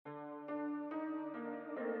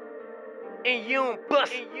And you don't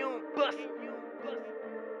bust. And you don't bust.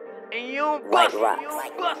 And you don't bust.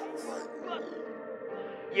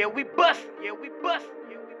 Yeah, we bust. Yeah, we bust.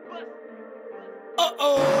 Yeah, we bust.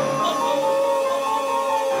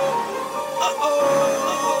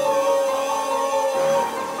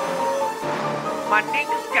 My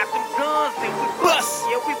niggas got them guns and we bust.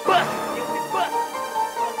 Yeah, we bust. Yeah, we bust.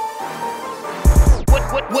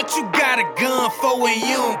 What you got a gun for when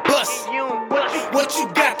you don't bust? And you don't bust. What you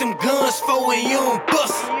got them guns for when you don't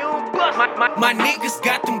bust? And you don't bust. My niggas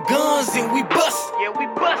got them guns and we bust. Yeah, we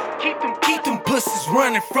bust. Keep them pussies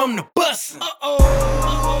running from the bus.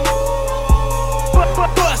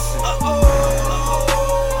 Bust.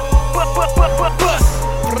 Bust.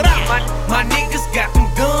 My niggas got them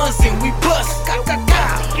guns and we bust.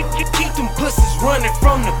 Keep them pussies running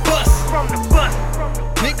from the bus. From the bus.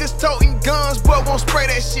 Niggas toting guns, but won't spray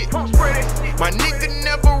that shit. Don't spray that shit. My nigga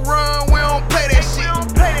never run, we don't play that We shit. don't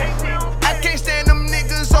play that shit. I can't stand them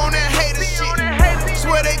niggas on that hater Be on shit. that hater shit.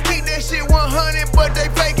 Swear they keep that shit 100, but they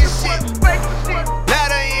faking shit. Fake shit.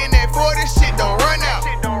 Ladder in that 40 shit, don't run out.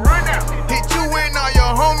 Shit don't run out. Hit you and all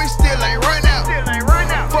your homies, still ain't run out. Still ain't run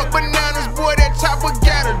out. Fuck bananas, boy, that chopper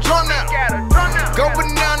got a drum out. Got a drum out. Go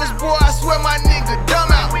bananas, boy, I swear my nigga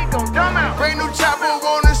dumb out. We gon' dumb out. Brand new chopper,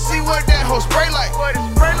 wanna see what that hoe spray like. What it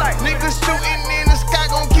spray like? Niggas shooting in the sky,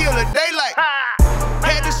 gon' kill a daylight. Ha.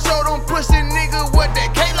 Had to show them pussy nigga what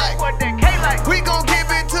that K like. What that K like? We gon' give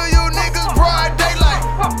it to you niggas broad daylight.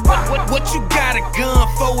 What you got a gun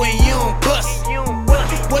for when you don't bust? You don't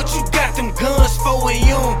bust. What you got them guns for when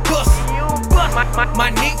you don't bust? You don't bust.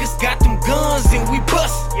 My niggas got them guns and we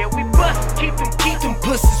bust. Yeah, we bust. Keep Keep them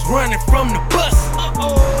pussies running from the bus.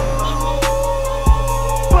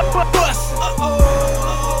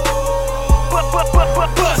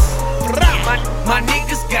 Bust. My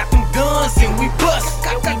niggas got them guns and we bust.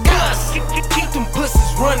 Keep them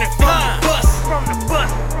pussies running from the bus. from the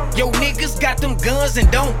bus. Yo, niggas got them guns and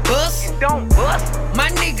don't bust. Don't bust. My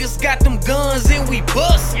niggas got them guns and we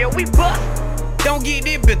bust. Yeah, we bust. Don't get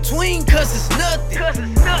in between, cause it's nothing. Cause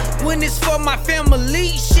it's nothing. When it's for my family,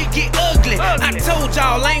 shit get ugly. I told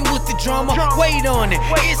y'all I ain't with the drama. Wait on it,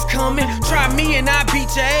 it's coming. Try me and I beat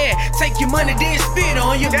your ass. Take your money, then spit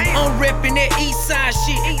on you. Damn. I'm reppin' that east side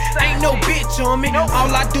shit. Ain't no bitch on me. Nope. All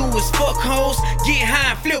I do is fuck hoes, get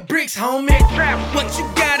high and flip bricks, homie. Trap. What you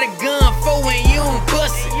got a gun for when you don't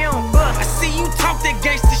bust it? You don't bust. I see you talk that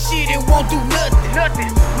gangsta shit, it won't do nothing. Nothing.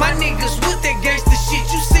 My niggas with that gangsta shit,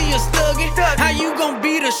 you see us thuggin'. How you gon'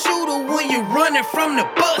 be the shooter when you running from the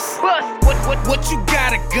bus? Bust. What you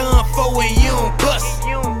got a gun for when you don't bust?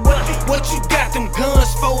 You don't bust. What you got them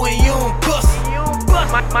guns for when you don't bust? You don't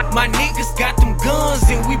bust. My niggas got them guns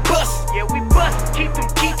and we bust. Yeah, we bust.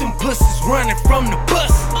 Keep Them pussies running from the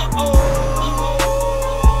bus.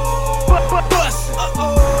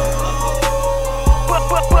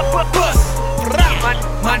 Bust.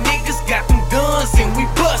 My niggas got them guns and we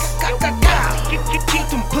bust. Keep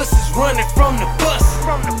them pussies running from the bus.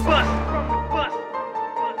 from the bus. From the bus.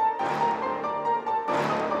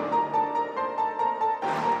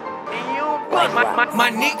 And you don't bust.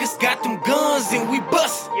 My niggas got them guns and we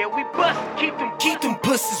bust. Yeah, we bust. Keep them Keep them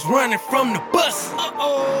pussies running from the bus.